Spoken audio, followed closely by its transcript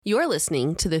You're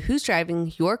listening to the Who's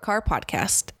Driving Your Car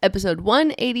podcast, episode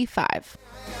 185.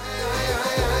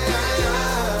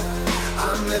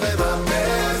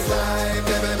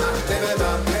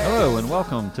 Hello and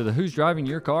welcome to the Who's Driving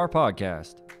Your Car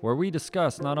podcast, where we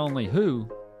discuss not only who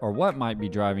or what might be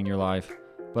driving your life,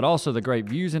 but also the great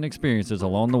views and experiences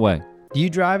along the way. Do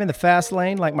you drive in the fast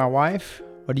lane like my wife,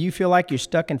 or do you feel like you're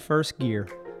stuck in first gear?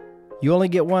 You only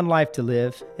get one life to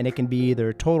live, and it can be either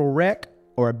a total wreck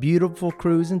or a beautiful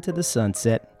cruise into the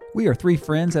sunset. We are three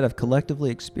friends that have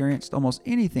collectively experienced almost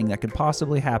anything that could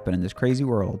possibly happen in this crazy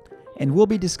world. And we'll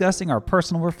be discussing our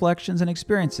personal reflections and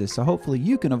experiences, so hopefully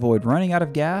you can avoid running out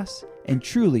of gas and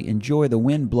truly enjoy the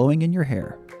wind blowing in your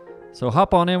hair. So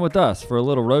hop on in with us for a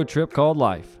little road trip called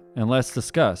life, and let's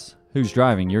discuss who's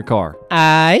driving your car.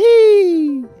 Aye.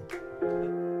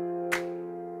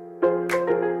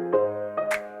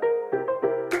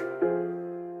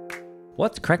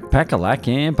 What's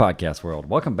crack-pack-a-lack-in podcast world?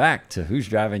 Welcome back to Who's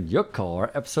Driving Your Car,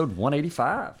 episode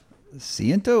 185.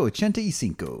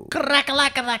 185.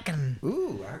 Crack-a-lack-a-lackin'.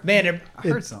 Ooh, Man, I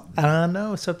heard something. I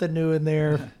know, something new in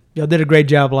there. Y'all did a great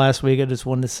job last week. I just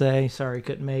wanted to say, sorry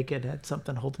couldn't make it. Had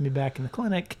something holding me back in the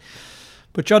clinic.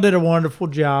 But y'all did a wonderful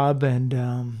job, and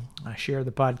I shared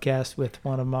the podcast with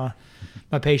one of my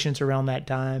patients around that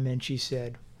time, and she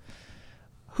said,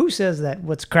 who says that?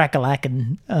 What's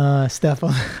crack-a-lackin' stuff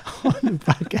on the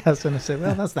podcast? And I said,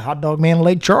 well, that's the hot dog man,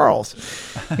 Lake Charles.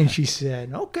 And she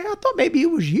said, okay, I thought maybe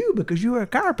it was you because you were a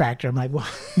chiropractor. I'm like, well,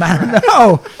 I don't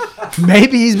know.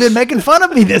 Maybe he's been making fun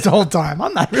of me this whole time.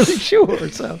 I'm not really sure.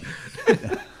 So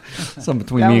Something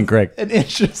between me and Craig. An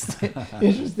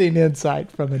interesting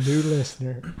insight from a new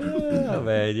listener. Oh,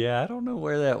 man, yeah, I don't know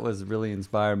where that was really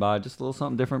inspired by. Just a little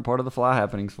something different, part of the fly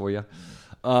happenings for you.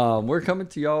 We're coming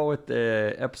to y'all with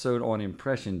the episode on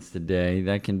impressions today.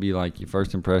 That can be like your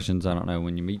first impressions. I don't know,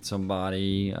 when you meet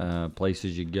somebody,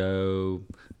 places you go,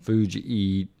 food you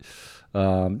eat,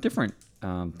 different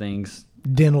things.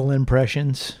 Dental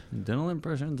impressions. Dental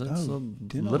impressions. That's a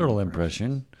dental literal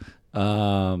impression.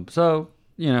 So,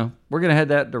 you know, we're going to head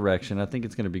that direction. I think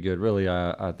it's going to be good. Really,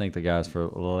 I thank the guys for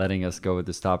letting us go with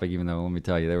this topic, even though, let me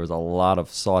tell you, there was a lot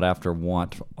of sought-after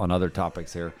want on other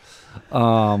topics here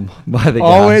by the guys.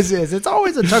 Always is. It's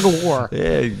always a tug of war.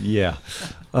 Yeah.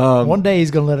 One day he's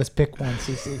going to let us pick one,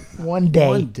 CC. One day.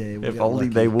 One day. If only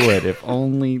they would. If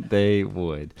only they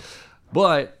would.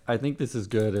 But I think this is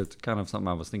good. It's kind of something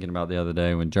I was thinking about the other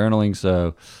day when journaling.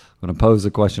 So I'm going to pose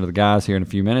the question to the guys here in a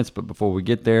few minutes. But before we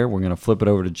get there, we're going to flip it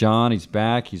over to John. He's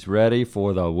back. He's ready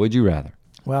for the Would You Rather.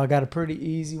 Well, I got a pretty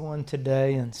easy one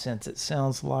today. And since it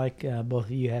sounds like both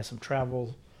of you have some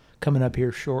travel coming up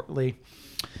here shortly,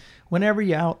 whenever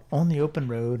you're out on the open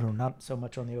road, or not so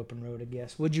much on the open road, I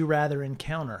guess, would you rather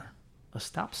encounter a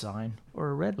stop sign or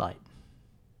a red light?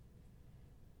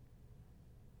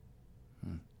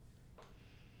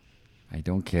 I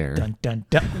don't care. Dun, dun,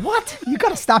 dun. What? You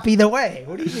got to stop either way.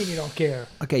 What do you mean you don't care?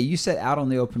 Okay, you said out on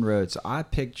the open road, so I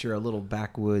picture a little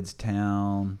backwoods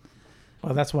town.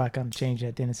 Well, that's why I kind of changed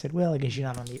that then and said, well, I guess you're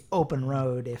not on the open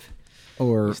road if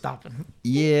Or you're stopping.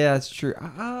 yeah, that's true.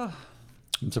 I'm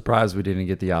surprised we didn't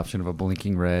get the option of a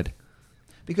blinking red.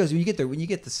 Because when you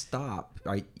get to stop,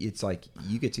 right, it's like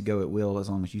you get to go at will as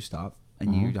long as you stop,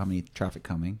 and you don't have any traffic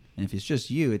coming. And if it's just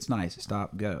you, it's nice.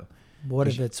 Stop, go. What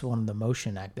if it's one of the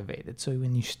motion activated? So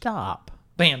when you stop,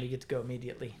 bam, you get to go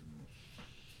immediately.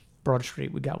 Broad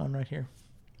Street, we got one right here.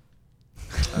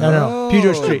 No,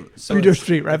 Peugeot Street. So Peugeot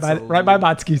Street, right by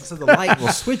Botsky's. So the light will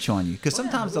switch on you because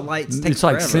sometimes the lights take It's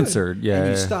like forever. censored, yeah. And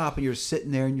you stop and you're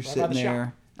sitting there and you're Right by sitting the shop.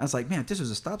 there. I was like, man, if this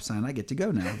was a stop sign, I get to go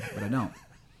now, but I don't.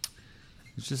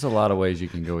 There's just a lot of ways you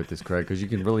can go with this, Craig, because you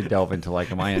can really delve into,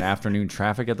 like, am I in afternoon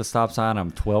traffic at the stop sign? I'm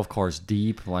 12 cars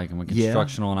deep. Like, I'm in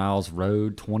construction on Isles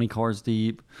Road, 20 cars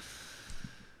deep.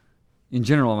 In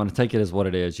general, I'm going to take it as what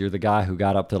it is. You're the guy who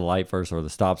got up to the light first or the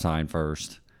stop sign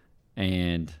first.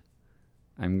 And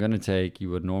I'm going to take, you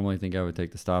would normally think I would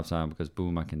take the stop sign because,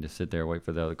 boom, I can just sit there, wait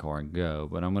for the other car and go.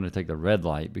 But I'm going to take the red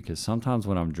light because sometimes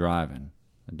when I'm driving,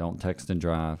 I don't text and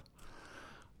drive.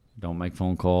 Don't make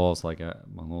phone calls. Like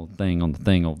my little thing on the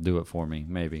thing will do it for me,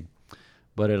 maybe.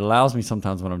 But it allows me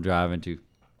sometimes when I'm driving to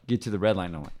get to the red light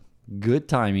and I'm like, good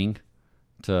timing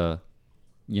to,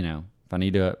 you know, if I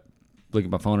need to look at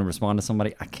my phone and respond to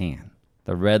somebody, I can.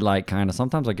 The red light kind of,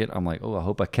 sometimes I'm like, oh, I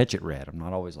hope I catch it red. I'm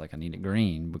not always like, I need it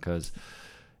green because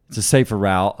it's a safer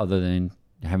route other than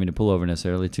having to pull over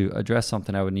necessarily to address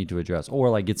something I would need to address. Or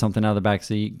like get something out of the back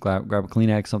seat, grab a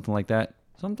Kleenex, something like that.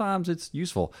 Sometimes it's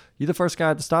useful. You're the first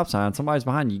guy at the stop sign. Somebody's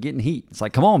behind you. You're getting heat. It's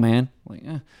like, come on, man. Like,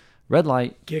 red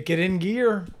light. Kick it in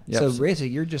gear. Yep. So basically,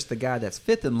 you're just the guy that's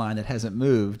fifth in line that hasn't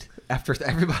moved after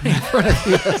everybody in front of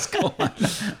you has gone.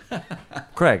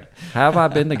 Craig, have I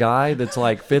been the guy that's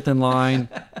like fifth in line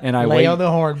and I Lay wait on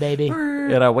the horn, baby.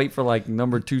 and I wait for like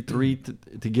number 2, 3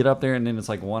 to get up there, and then it's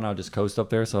like 1, I'll just coast up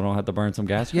there so I don't have to burn some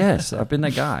gas? Yes, I've been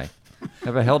that guy.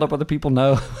 Have I held up other people?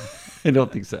 No, I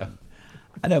don't think so.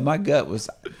 I know my gut was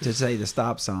to say the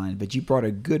stop sign, but you brought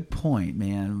a good point,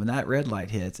 man. When that red light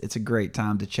hits, it's a great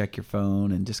time to check your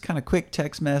phone and just kind of quick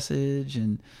text message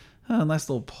and a nice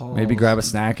little pause. Maybe grab a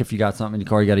snack if you got something in your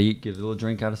car you got to eat. Get a little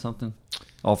drink out of something.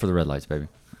 All for the red lights, baby.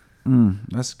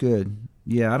 That's good.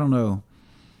 Yeah, I don't know.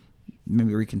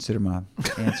 Maybe reconsider my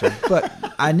answer. But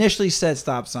I initially said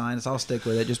stop sign, so I'll stick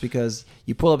with it just because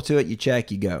you pull up to it, you check,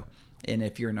 you go. And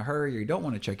if you're in a hurry or you don't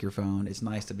want to check your phone, it's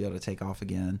nice to be able to take off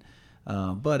again.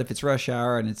 But if it's rush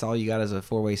hour and it's all you got is a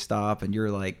four-way stop and you're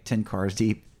like 10 cars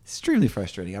deep, it's extremely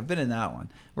frustrating. I've been in that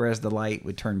one. Whereas the light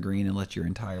would turn green and let your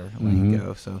entire lane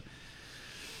go. So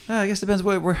I guess it depends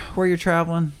where you're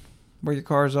traveling, where your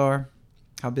cars are,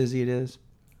 how busy it is.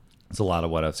 It's a lot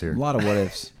of what ifs here. A lot of what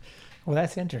ifs. Well,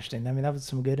 that's interesting. I mean, that was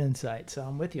some good insight. So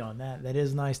I'm with you on that. That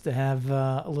is nice to have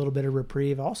a little bit of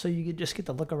reprieve. Also, you could just get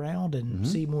to look around and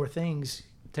see more things,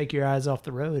 take your eyes off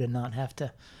the road and not have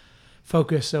to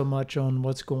focus so much on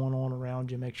what's going on around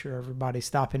you. Make sure everybody's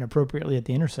stopping appropriately at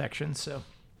the intersection. So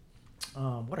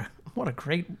what a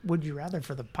great would you rather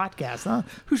for the podcast, huh?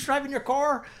 Who's driving your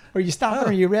car? Are you stopping?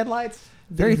 Are you red lights?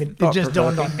 It just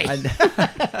dawned on me.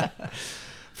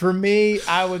 For me,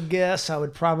 I would guess I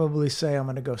would probably say I'm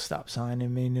going to go stop sign. I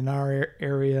mean, in our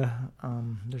area,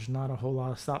 there's not a whole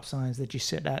lot of stop signs that you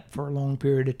sit at for a long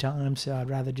period of time. So I'd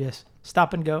rather just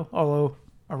stop and go. Although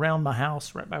around my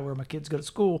house, right by where my kids go to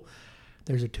school,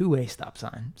 there's a 2-way stop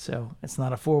sign. So it's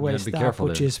not a 4-way stop,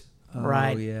 which is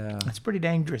right. Yeah. It's pretty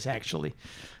dangerous, actually.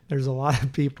 There's a lot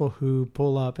of people who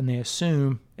pull up and they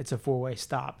assume it's a 4-way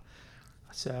stop.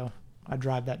 So I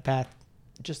drive that path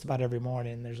just about every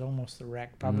morning. There's almost a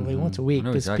wreck probably once a week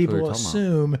because people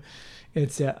assume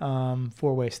it's a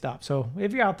 4-way stop. So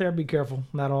if you're out there, be careful.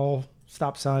 Not all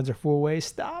stop signs are 4-way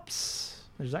stops.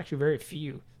 There's actually very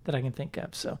few that I can think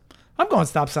of. So I'm going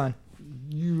stop sign.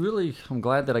 I'm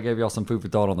glad that I gave y'all some food for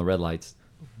thought on the red lights.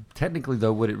 Technically,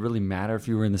 though, would it really matter if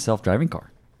you were in the self-driving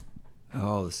car?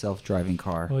 Oh, the self-driving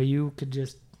car. Well, you could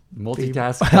just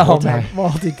multitask the whole time.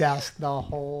 Multitask the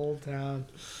whole time.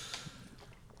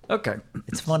 Okay.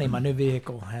 It's funny. My new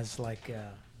vehicle has like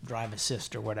drive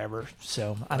assist or whatever,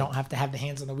 so I don't have to have the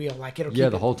hands on the wheel. Like it'll keep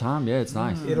the whole time. Yeah, it's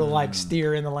nice. It'll like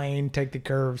steer in the lane, take the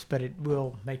curves, but it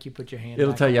will make you put your hand.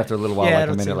 It'll back tell on you after a little while, Yeah, like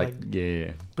a it'll minute, say,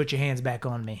 yeah. Put your hands back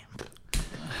on me.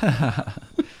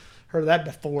 Heard that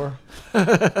before.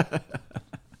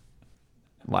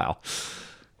 Wow.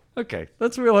 Okay,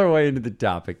 let's wheel our way into the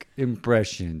topic.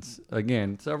 Impressions.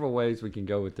 Again, several ways we can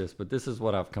go with this, but this is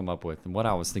what I've come up with and what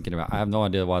I was thinking about. I have no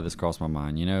idea why this crossed my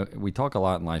mind. You know, we talk a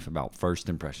lot in life about first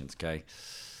impressions, okay?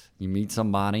 You meet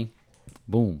somebody,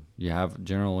 boom, you have,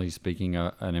 generally speaking,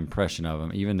 an impression of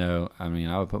them, even though, I mean,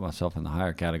 I would put myself in the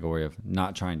higher category of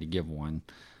not trying to give one,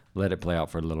 let it play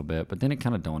out for a little bit, but then it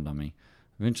kind of dawned on me.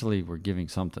 Eventually, we're giving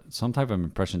some type of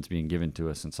impressions being given to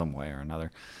us in some way or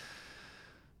another.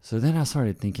 So then I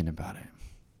started thinking about it.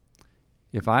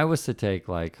 If I was to take,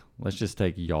 like, let's just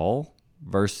take y'all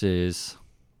versus,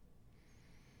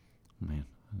 man,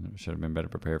 I should have been better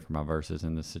prepared for my verses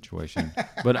in this situation.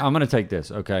 But I'm going to take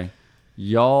this, okay?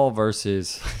 Y'all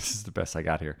versus, this is the best I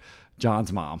got here,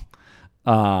 John's mom.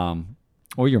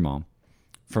 Or your mom.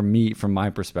 From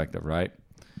my perspective, right?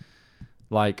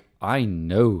 Like, I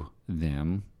know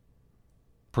them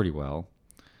pretty well,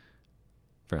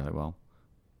 fairly well.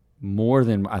 More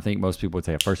than I think most people would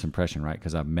say a first impression, right?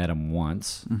 Because I've met them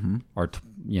once, or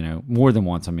more than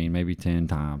once. I mean, maybe 10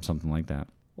 times, something like that.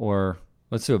 Or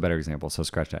let's do a better example. So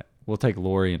scratch that. We'll take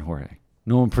Lori and Jorge.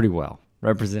 Know them pretty well.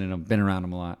 Represented them. Been around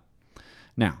them a lot.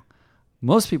 Now,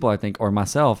 most people, I think, or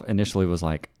myself, initially was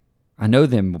like, I know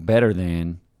them better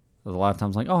than. A lot of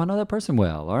times, like, oh, I know that person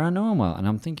well, or I know him well. And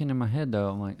I'm thinking in my head,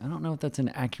 though, I'm like, I don't know if that's an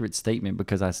accurate statement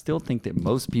because I still think that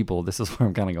most people, this is where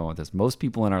I'm kind of going with this, most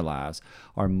people in our lives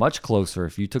are much closer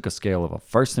if you took a scale of a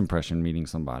first impression meeting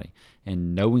somebody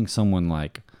and knowing someone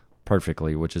like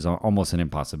perfectly, which is almost an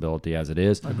impossibility as it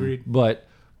is. Agreed. But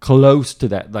close to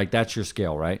that, like that's your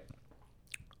scale, right?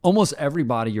 Almost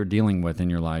everybody you're dealing with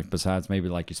in your life, besides maybe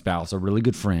like your spouse, a really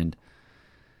good friend,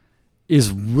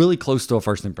 is really close to a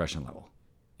first impression level.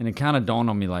 And it kind of dawned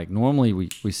on me, like, normally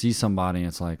we see somebody and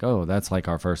it's like, oh, that's like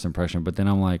our first impression. But then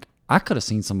I'm like, I could have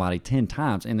seen somebody 10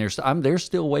 times and they're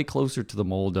still way closer to the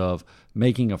mold of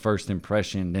making a first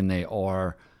impression than they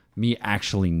are me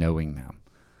actually knowing them.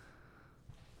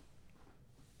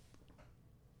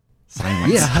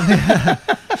 silence. Yeah.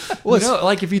 Well,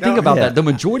 like if you think about yeah. that, the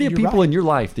majority of You're people right. in your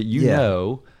life that you Yeah.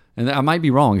 know, and I might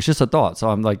be wrong, it's just a thought. So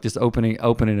I'm like just opening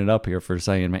it up here for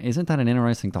saying, man, isn't that an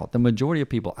interesting thought? The majority of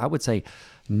people, I would say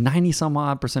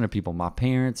 90-some-odd% of people, my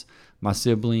parents, my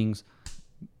siblings,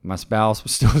 my spouse,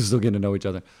 we're still getting to know each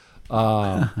other.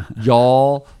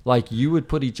 Y'all, like you would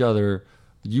put each other,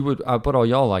 I put all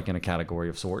y'all like in a category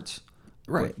of sorts.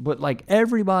 Right. But like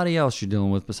everybody else you're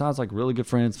dealing with, besides like really good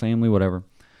friends, family, whatever,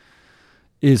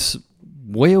 is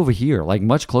way over here, like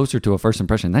much closer to a first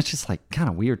impression. That's just like kind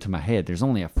of weird to my head. There's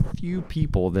only a few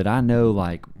people that I know,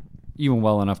 like even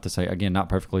well enough to say, again, not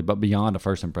perfectly, but beyond a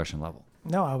first impression level.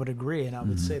 No, I would agree, and I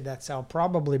would say that's how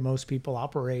probably most people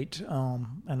operate.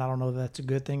 And I don't know if that's a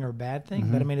good thing or a bad thing,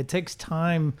 but I mean, it takes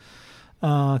time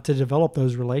to develop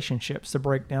those relationships, to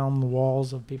break down the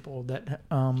walls of people that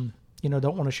don't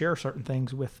want to share certain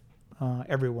things with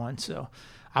everyone. So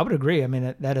I would agree. I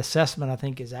mean, that assessment I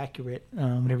think is accurate.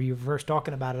 Whenever you were first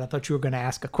talking about it, I thought you were going to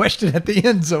ask a question at the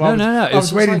end, so I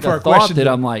was waiting like for a a thought question that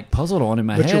I'm like puzzled on in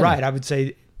my head. But you're right. I would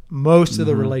say most of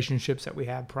the relationships that we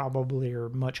have probably are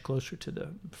much closer to the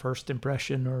first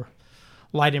impression or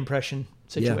light impression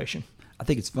situation. I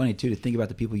think it's funny too to think about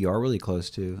the people you are really close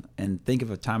to and think of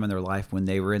a time in their life when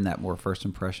they were in that more first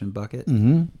impression bucket.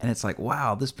 And it's like,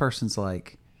 wow, this person's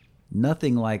like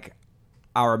nothing like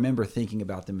I remember thinking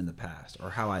about them in the past or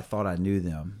how I thought I knew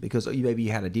them, because maybe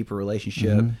you had a deeper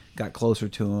relationship, got closer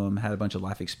to them, had a bunch of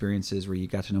life experiences where you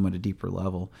got to know them at a deeper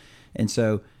level. And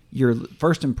so your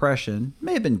first impression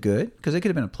may have been good because it could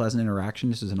have been a pleasant interaction.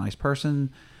 This is a nice person.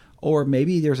 Or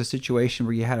maybe there's a situation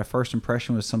where you had a first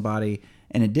impression with somebody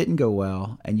and it didn't go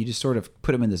well, and you just sort of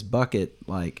put them in this bucket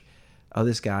like, oh,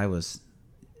 this guy is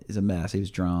a mess. He was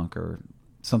drunk or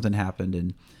something happened,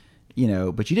 and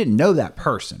but you didn't know that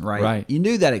person, right? Right. You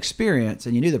knew that experience,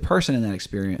 and you knew the person in that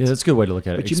experience. Yeah, that's a good way to look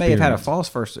at it. But you may have had a false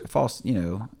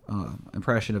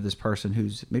impression of this person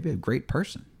who's maybe a great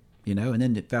person, and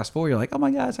then fast forward, you're like, oh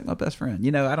my God, it's like my best friend.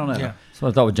 I don't know. Yeah. That's what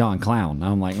I thought with John Clown.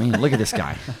 I'm like, man, look at this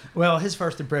guy. Well, his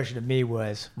first impression of me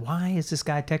was, why is this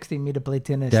guy texting me to play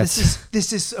tennis? That's-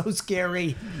 This is so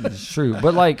scary. It's true.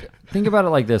 But like, think about it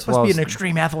like this. Must Well, be an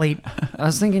extreme athlete. I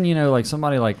was thinking, like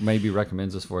somebody like maybe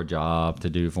recommends us for a job to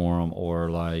do for them,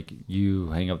 or like you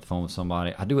hang up the phone with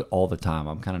somebody. I do it all the time.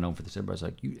 I'm kind of known for this. Everybody's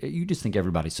like, you just think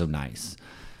everybody's so nice.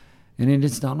 And it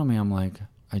just dawned on me, I'm like,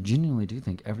 I genuinely do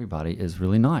think everybody is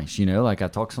really nice. Like I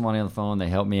talk to somebody on the phone, they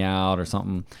help me out or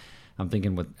something. I'm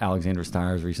thinking with Alexandra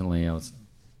Stires recently, we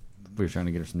were trying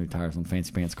to get her some new tires on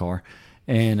Fancy Pants car.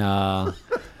 And it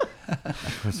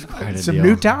was quite a Some deal.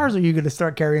 new tires, or are you going to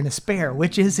start carrying a spare?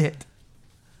 Which is it?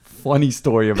 Funny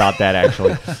story about that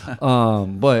actually.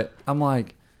 But I'm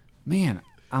like, man,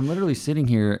 I'm literally sitting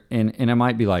here and I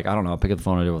might be like, I don't know, I'll pick up the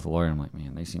phone and deal with a lawyer. I'm like,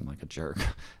 man, they seem like a jerk.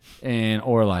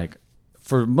 Or like,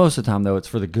 for most of the time though, it's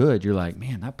for the good. You're like,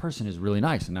 man, that person is really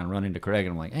nice. And I run into Craig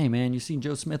and I'm like, hey man, you seen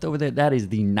Joe Smith over there? That is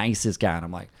the nicest guy. And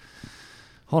I'm like,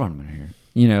 hold on a minute here.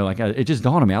 It just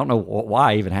dawned on me. I don't know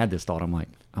why I even had this thought. I'm like,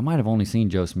 I might have only seen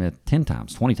Joe Smith 10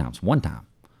 times, 20 times, one time.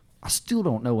 I still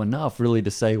don't know enough really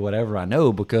to say whatever I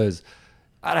know, because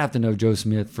I'd have to know Joe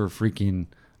Smith for a freaking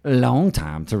long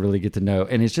time to really get to know.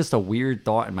 And it's just a weird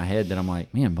thought in my head that I'm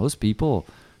like, man, most people,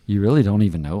 you really don't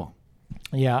even know them.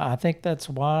 Yeah, I think that's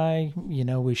why,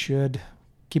 we should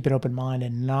keep an open mind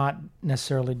and not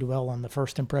necessarily dwell on the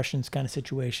first impressions kind of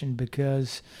situation,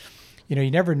 because, you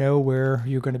never know where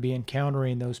you're going to be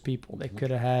encountering those people. They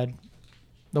could have had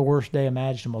the worst day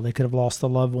imaginable. They could have lost a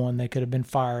loved one. They could have been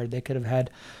fired. They could have had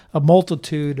a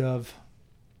multitude of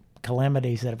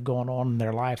calamities that have gone on in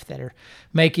their life that are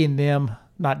making them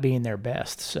not being their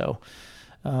best. So,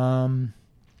 I'm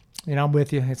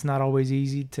with you. It's not always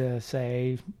easy to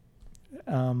say,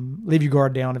 leave your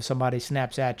guard down if somebody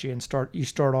snaps at you and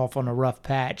start off on a rough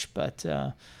patch. But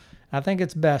I think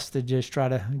it's best to just try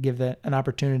to give that an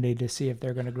opportunity to see if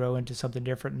they're going to grow into something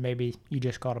different. And maybe you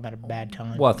just caught them at a bad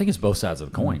time. Well, I think it's both sides of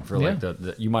the coin. For like Yeah.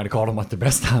 you might have called them like the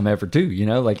best time ever too.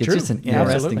 Like it's True. just an Yeah,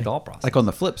 interesting absolutely. thought process. Like on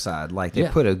the flip side, like they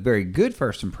Yeah. put a very good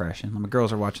first impression. My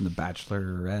girls are watching The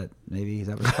Bachelorette, maybe, is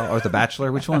that what it's called? Or The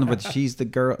Bachelor? Which one? But she's the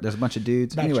girl. There's a bunch of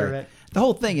dudes. Anyway, Bachelorette. the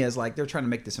whole thing is like they're trying to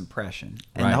make this impression,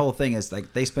 and Right. the whole thing is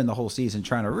like they spend the whole season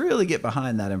trying to really get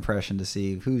behind that impression to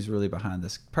see who's really behind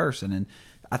this person. And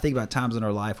I think about times in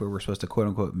our life where we're supposed to quote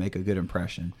unquote make a good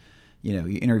impression. You're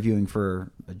interviewing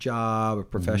for a job, a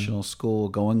professional school,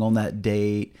 going on that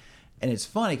date, and it's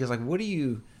funny because what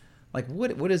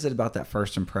is it about that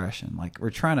first impression? Like we're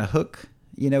trying to hook.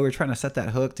 We're trying to set that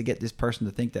hook to get this person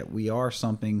to think that we are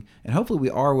something, and hopefully we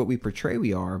are what we portray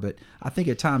we are. But I think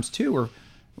at times too, we're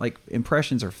like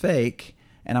impressions are fake,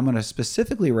 and I'm going to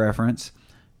specifically reference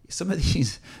some of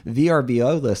these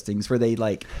VRBO listings where they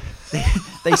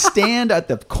they stand at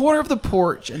the corner of the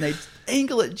porch and they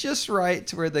angle it just right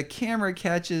to where the camera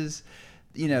catches,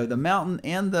 the mountain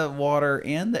and the water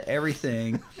and the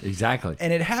everything. Exactly.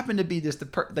 And it happened to be just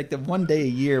the one day a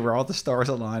year where all the stars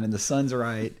align and the sun's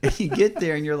right. And you get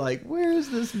there and you're like, where's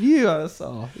this view I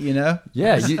saw? Yeah,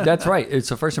 that's right. It's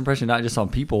a first impression, not just on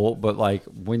people, but like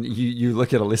when you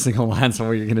look at a listing online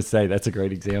somewhere, you're going to say that's a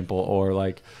great example. Or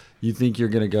like you think you're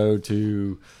going to go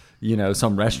to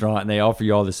some restaurant and they offer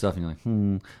you all this stuff and you're like,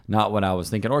 not what I was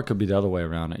thinking. Or it could be the other way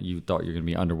around. You thought you're going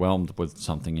to be underwhelmed with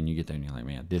something and you get there and you're like,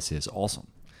 man, this is awesome.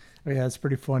 Yeah, it's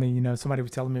pretty funny. Somebody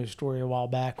was telling me a story a while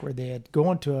back where they had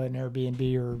gone to an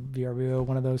Airbnb or VRBO,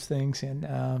 one of those things, and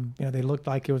they looked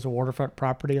like it was a waterfront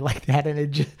property like that,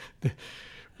 and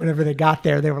whenever they got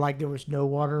there, they were like, there was no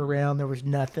water around, there was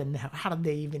nothing. How did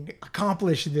they even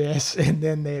accomplish this? And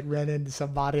then they had run into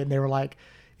somebody, and they were like,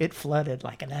 it flooded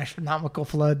like an astronomical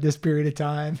flood this period of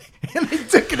time, and they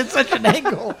took it at such an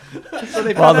angle. So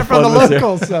they found it from the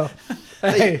locals. So,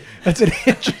 hey, that's an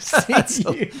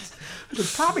interesting use. It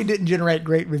probably didn't generate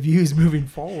great reviews moving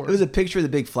forward. It was a picture of the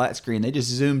big flat screen. They just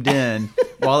zoomed in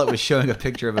while it was showing a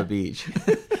picture of a beach.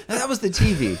 That was the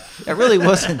TV. It really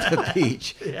wasn't the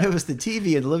beach. Yeah. It was the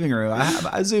TV in the living room.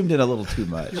 I zoomed in a little too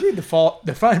much. You read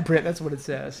the fine print. That's what it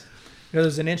says.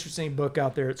 There's an interesting book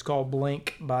out there. It's called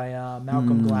Blink by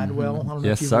Malcolm Gladwell. I don't know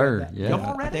yes, if you've sir. Read that. Yeah.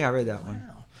 Y'all read I think I read that one.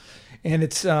 Wow. And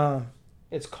it's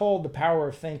called The Power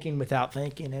of Thinking Without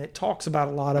Thinking, and it talks about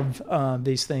a lot of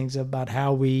these things about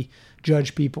how we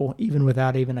judge people even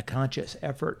without even a conscious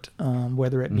effort,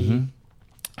 whether it be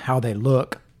how they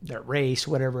look, their race,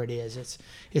 whatever it is.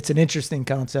 It's an interesting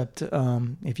concept.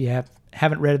 If you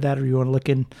haven't read that or you want to look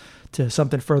into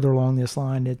something further along this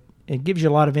line, it gives you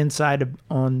a lot of insight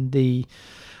on the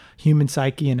human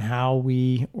psyche and how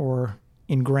we are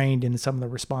ingrained in some of the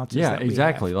responses. Yeah, that we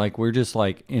exactly. have. Like we're just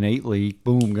like innately,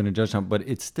 boom, going to judge something. But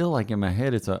it's still like in my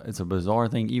head, it's a bizarre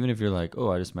thing. Even if you're like,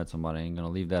 oh, I just met somebody, I ain't going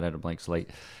to leave that at a blank slate.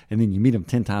 And then you meet them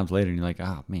 10 times later and you're like,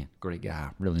 oh, man, great guy.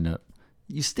 Really know.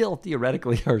 You still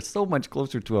theoretically are so much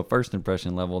closer to a first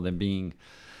impression level than being,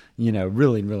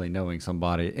 really, really knowing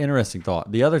somebody. Interesting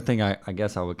thought. The other thing I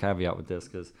guess I would caveat with this,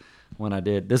 because when I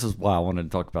did, this is why I wanted to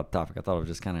talk about the topic. I thought it was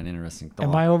just kind of an interesting thought.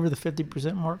 Am I over the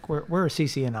 50% mark? Where are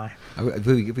CC and I? Have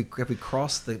we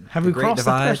crossed the Have we great crossed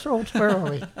divide? the threshold? Where are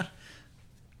we?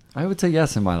 I would say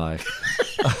yes in my life.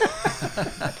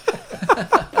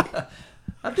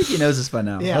 I think he knows this by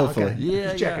now. Yeah, hopefully. okay. Yeah,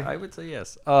 Just checking. I would say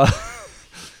yes. I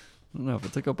don't know if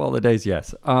it took up all the days.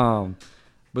 Yes.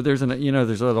 But there's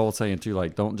there's that old saying too,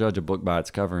 like don't judge a book by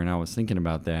its cover. And I was thinking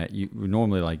about that. You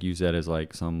normally like use that as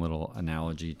like some little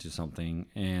analogy to something.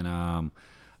 And I'm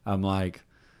like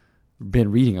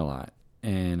been reading a lot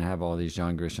and have all these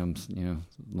John Grishams,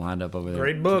 lined up over there.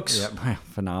 Great books. Yeah,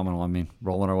 phenomenal. I mean,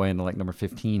 rolling our way into like number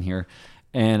 15 here.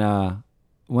 And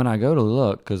when I go to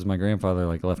look, because my grandfather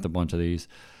like left a bunch of these,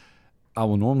 I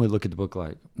will normally look at the book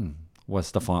like,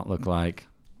 what's the font look like?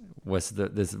 What's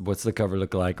the cover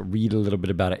look like? Read a little bit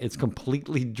about it. It's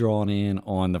completely drawn in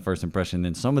on the first impression.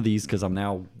 Then some of these, because I'm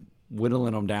now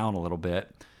whittling them down a little bit,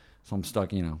 so I'm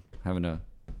stuck, having to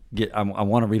get. I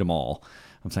want to read them all.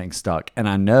 I'm saying stuck, and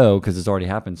I know because it's already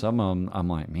happened. Some of them, I'm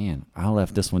like, man, I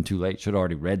left this one too late. Should have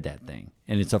already read that thing.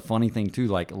 And it's a funny thing too,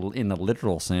 like in the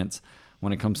literal sense.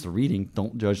 When it comes to reading,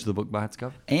 don't judge the book by its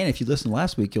cover. And if you listened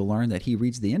last week, you'll learn that he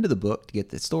reads the end of the book to get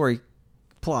the story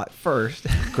plot first.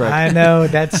 Correct. I know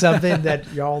that's something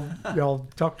that y'all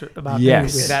talked about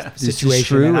Yes. with that This is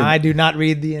situation. true. And I do not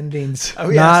read the endings. Oh,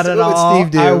 yes. Not at What would all.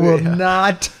 Steve do? I will Yeah.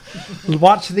 not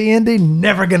watch the ending.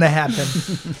 Never gonna happen.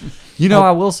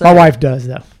 I will say My wife does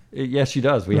though. Yes, she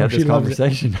does. We Oh, had she this loves it.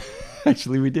 conversation.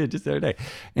 Actually, we did just the other day.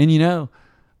 And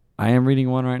I am reading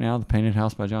one right now, The Painted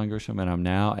House by John Grisham, and I'm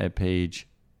now at page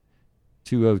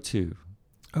 202.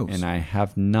 Oh, And I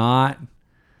have not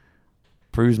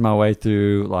cruised my way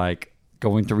through, like,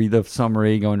 going to read the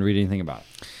summary, going to read anything about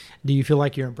it. Do you feel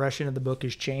like your impression of the book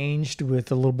has changed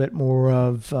with a little bit more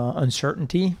of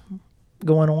uncertainty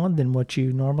going on than what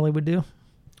you normally would do?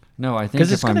 No, I think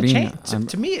Because it's if I'm going to being...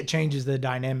 change. To me, it changes the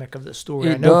dynamic of the story.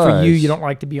 It I know for you, does. you don't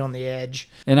like to be on the edge.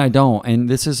 And I don't. And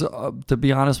this is, to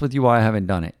be honest with you, why I haven't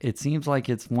done it. It seems like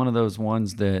it's one of those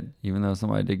ones that, even though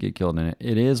somebody did get killed in it,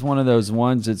 it is one of those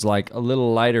ones that's like a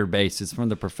little lighter base. It's from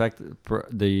the perspective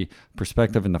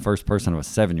in the first person of a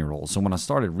 7-year-old. So when I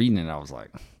started reading it, I was like,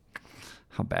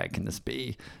 how bad can this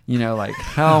be? Like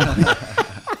how...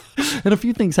 And a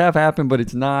few things have happened, but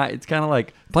it's not. It's kind of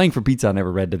like Playing for Pizza. I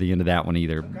never read to the end of that one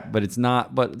either. Okay. But it's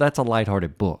not. But that's a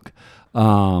lighthearted book.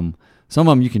 Some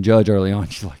of them you can judge early on.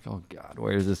 You're like, oh God,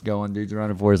 where is this going? Dude's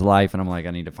running for his life, and I'm like,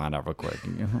 I need to find out real quick.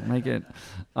 Make it.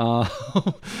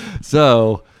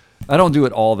 So I don't do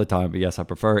it all the time, but yes, I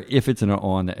prefer if it's an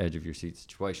on the edge of your seat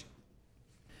situation.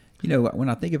 You know, when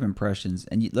I think of impressions,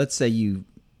 and let's say you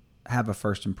have a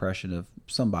first impression of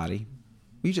somebody.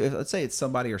 Usually, let's say it's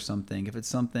somebody or something. If it's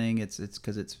something, it's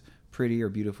because it's pretty or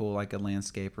beautiful, like a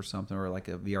landscape or something, or like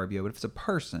a VRBO. But if it's a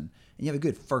person and you have a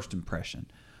good first impression,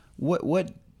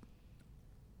 what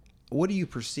do you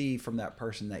perceive from that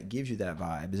person that gives you that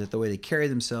vibe? Is it the way they carry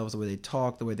themselves, the way they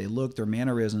talk, the way they look, their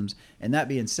mannerisms? And that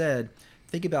being said,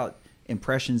 think about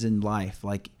impressions in life.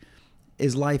 Like,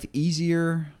 is life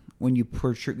easier when you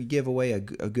give away a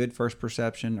good first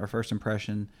perception or first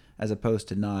impression as opposed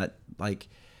to not? Like,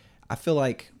 I feel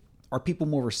like, are people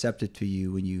more receptive to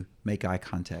you when you make eye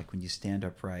contact, when you stand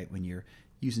upright, when you're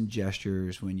using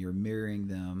gestures, when you're mirroring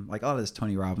them? Like all of this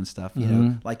Tony Robbins stuff, you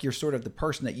know, like you're sort of the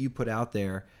person that you put out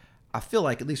there. I feel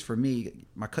like, at least for me,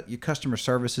 your customer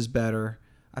service is better.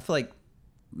 I feel like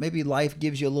maybe life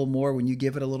gives you a little more when you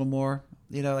give it a little more,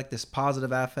 you know, like this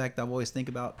positive affect I've always think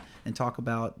about and talk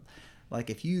about. Like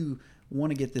if you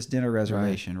want to get this dinner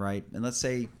reservation, right? And let's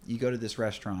say you go to this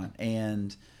restaurant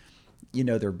and you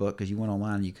know they're booked because you went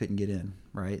online and you couldn't get in,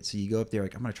 right? So you go up there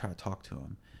like, I'm going to try to talk to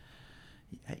them.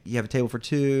 You have a table for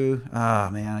two. Ah,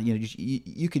 man, you know,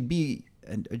 you could be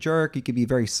a jerk. You could be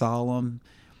very solemn.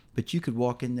 But you could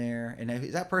walk in there, and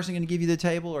is that person going to give you the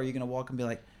table, or are you going to walk and be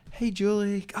like, hey,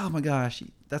 Julie, oh, my gosh,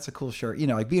 that's a cool shirt. You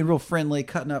know, like being real friendly,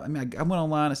 cutting up. I mean, I went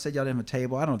online and said y'all didn't have a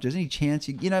table. I don't know if there's any chance.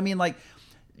 You know what I mean? Like,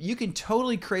 you can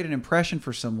totally create an impression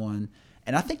for someone,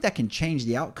 and I think that can change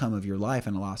the outcome of your life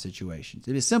in a lot of situations.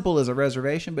 It's as simple as a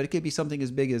reservation, but it could be something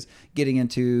as big as getting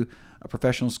into a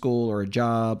professional school or a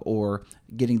job or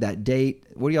getting that date.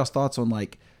 What are y'all's thoughts on,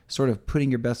 like, sort of putting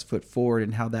your best foot forward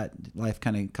and how that life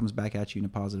kind of comes back at you in a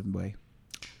positive way?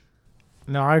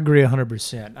 No, I agree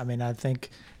 100%. I mean, I think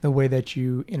the way that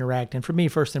you interact, and for me,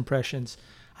 first impressions,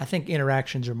 I think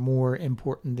interactions are more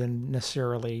important than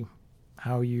necessarily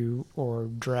how you are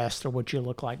dressed or what you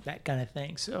look like, that kind of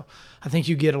thing. So I think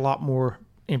you get a lot more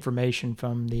information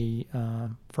from the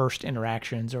first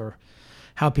interactions or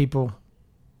how people,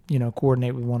 you know,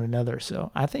 coordinate with one another.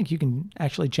 So I think you can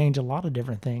actually change a lot of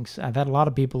different things. I've had a lot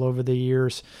of people over the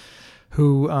years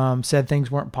who said things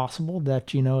weren't possible,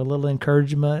 that, you know, a little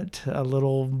encouragement, a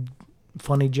little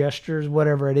funny gestures,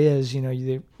 whatever it is, you know,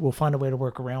 they will find a way to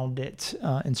work around it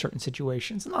in certain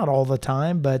situations. Not all the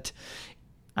time, but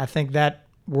I think that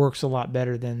works a lot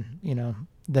better than, you know,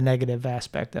 the negative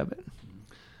aspect of it.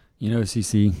 You know,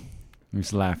 CC, I'm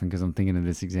just laughing because I'm thinking of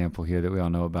this example here that we all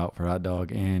know about for Hot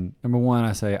Dog. And number one,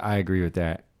 I say I agree with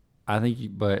that. I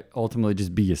think, but ultimately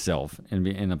just be yourself and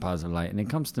be in a positive light. And it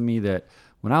comes to me that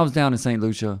when I was down in St.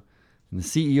 Lucia and the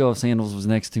CEO of Sandals was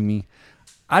next to me,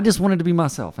 I just wanted to be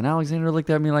myself. And Alexander looked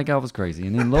at me like I was crazy.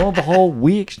 And then lo and behold,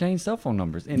 we exchanged cell phone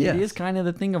numbers. And It is kind of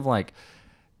the thing of like,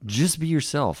 just be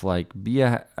yourself. Like,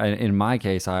 in my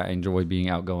case, I enjoy being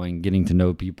outgoing, getting to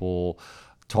know people,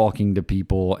 talking to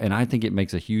people. And I think it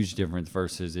makes a huge difference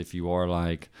versus if you are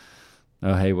like,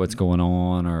 oh, hey, what's going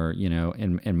on? Or, you know,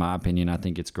 in my opinion, I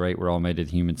think it's great. We're all made of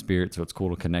the human spirit, so it's cool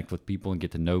to connect with people and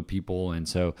get to know people. And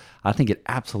so I think it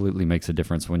absolutely makes a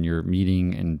difference when you're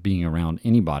meeting and being around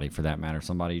anybody, for that matter.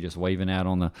 Somebody just waving out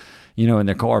on the, you know, in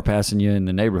their car passing you in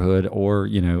the neighborhood, or,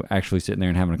 you know, actually sitting there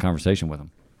and having a conversation with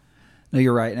them. No,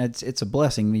 you're right. And it's a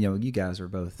blessing. You know, you guys are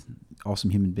both awesome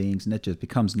human beings, and it just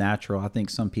becomes natural. I think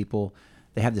some people,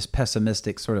 they have this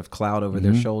pessimistic sort of cloud over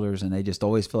their shoulders, and they just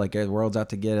always feel like the world's out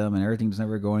to get them and everything's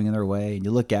never going in their way. And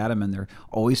you look at them and they're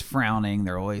always frowning.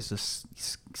 They're always just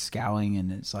scowling. And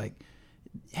it's like,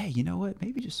 hey, you know what?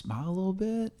 Maybe just smile a little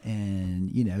bit and,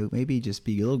 you know, maybe just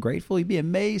be a little grateful. You'd be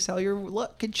amazed how your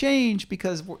luck could change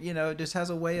because, you know, it just has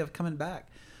a way of coming back.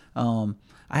 I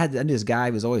knew this guy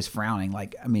who was always frowning.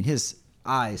 Like, I mean, his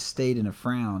eyes stayed in a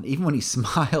frown. Even when he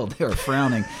smiled, they were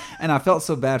frowning. And I felt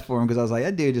so bad for him because I was like,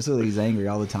 that dude just looks like he's angry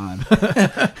all the time.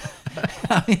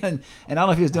 I mean, and I don't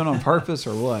know if he was doing it on purpose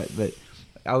or what, but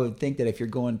I would think that if you're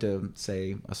going to,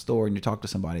 say, a store and you talk to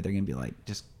somebody, they're going to be like,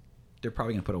 they're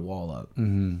probably going to put a wall up.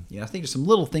 Mm-hmm. Yeah, I think there's some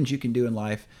little things you can do in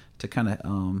life to kind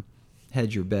of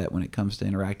hedge your bet when it comes to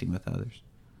interacting with others.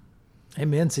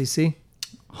 Amen, CC.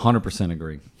 100%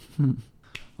 agree.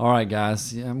 All right,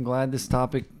 guys. Yeah, I'm glad this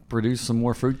topic produced some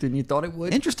more fruit than you thought it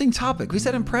would. Interesting topic. We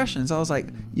said impressions. I was like,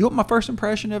 you want my first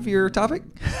impression of your topic?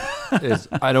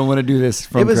 I don't want to do this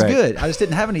from It was Craig. good. I just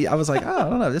didn't have any. I was like, oh, I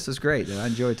don't know. This is great. And I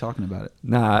enjoyed talking about it.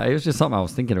 Nah, it was just something I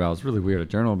was thinking about. It was really weird. I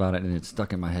journaled about it and it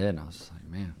stuck in my head. And I was just like,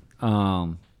 man.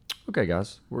 Okay,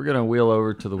 guys, we're going to wheel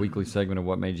over to the weekly segment of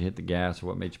what made you hit the gas or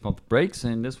what made you pump the brakes.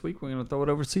 And this week, we're going to throw it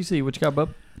over to CC. What you got, bub?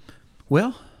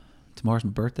 Well, tomorrow's my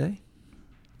birthday.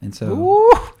 And so,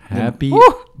 Woo! Happy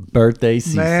birthday,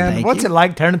 CC. Man, Thank what's you. it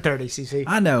like turning 30, CC?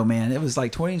 I know, man. It was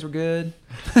like 20s were good.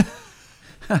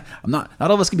 Not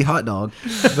all of us can be hot dog.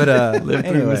 But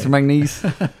anyway. Mr. McNeese.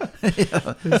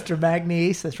 Mr.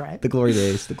 Magnese, that's right. The glory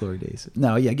days.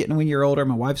 No, yeah, getting 1 year older.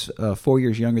 My wife's 4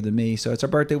 years younger than me, so it's our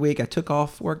birthday week. I took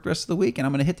off work the rest of the week, and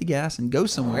I'm going to hit the gas and go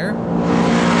somewhere.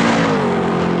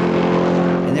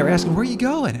 And they were asking, where are you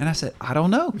going? And I said, I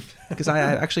don't know, because I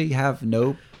actually have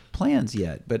no plans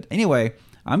yet. But anyway,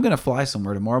 I'm going to fly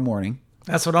somewhere tomorrow morning.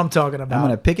 That's what I'm talking about. I'm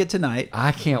going to pick it tonight.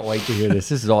 I can't wait to hear this.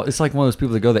 This is all. It's like one of those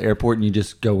people that go to the airport and you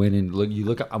just go in and look. You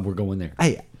look. We're going there.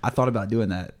 Hey, I thought about doing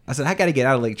that. I said, I got to get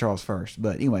out of Lake Charles first.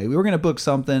 But anyway, we were going to book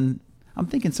something. I'm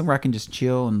thinking somewhere I can just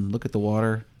chill and look at the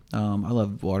water. I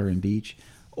love water and beach.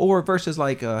 Or versus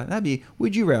like, that'd be,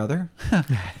 would you rather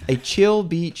a chill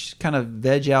beach, kind of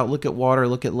veg out, look at water,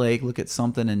 look at lake, look at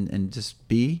something and just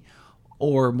be?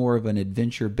 Or more of an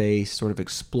adventure-based sort of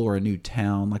explore a new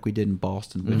town like we did in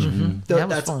Boston, which That was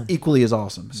that's fun. equally as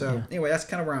awesome. So anyway, that's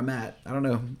kind of where I'm at. I don't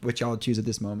know what y'all would choose at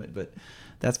this moment, but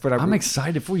that's what I'm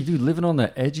excited for you, dude. Living on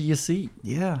the edge of your seat.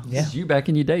 Yeah. This is you back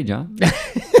in your day, John.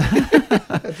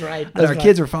 That's right. And our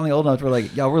kids were finally old enough to be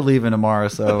like, y'all, we're leaving tomorrow,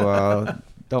 so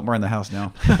don't burn the house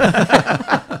now.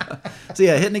 So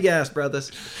yeah, hitting the gas,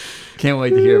 brothers. Can't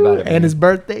wait to hear about it. And man. his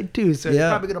birthday, too. So he's Yeah.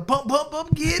 probably going to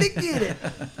pump, get it.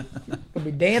 Gonna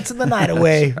be dancing the night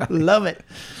away. Love it.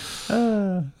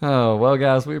 Oh, well,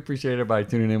 guys, we appreciate everybody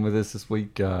tuning in with us this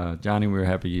week. Johnny, we're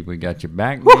happy we got you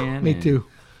back, man. Me And, too.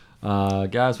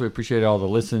 guys, we appreciate all the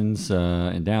listens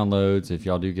and downloads. If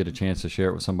y'all do get a chance to share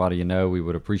it with somebody you know, we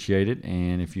would appreciate it.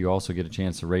 And if you also get a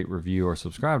chance to rate, review, or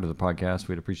subscribe to the podcast,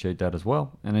 we'd appreciate that as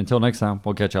well. And until next time,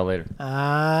 we'll catch y'all later.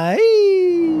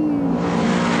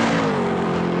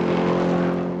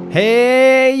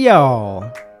 Hey,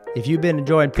 y'all. If you've been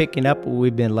enjoying picking up what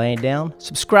we've been laying down,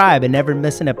 subscribe and never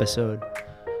miss an episode.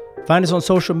 Find us on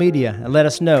social media and let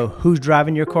us know who's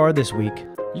driving your car this week.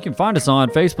 You can find us on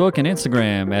Facebook and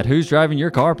Instagram at Who's Driving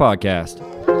Your Car Podcast.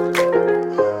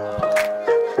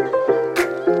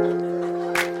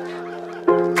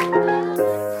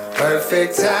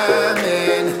 Perfect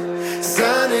timing,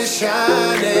 sun is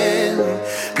shining,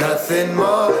 nothing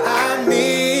more I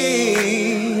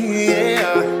need,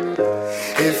 yeah.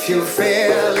 If you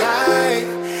feel like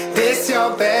this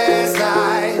your best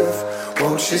life,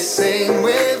 won't you sing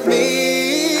with me?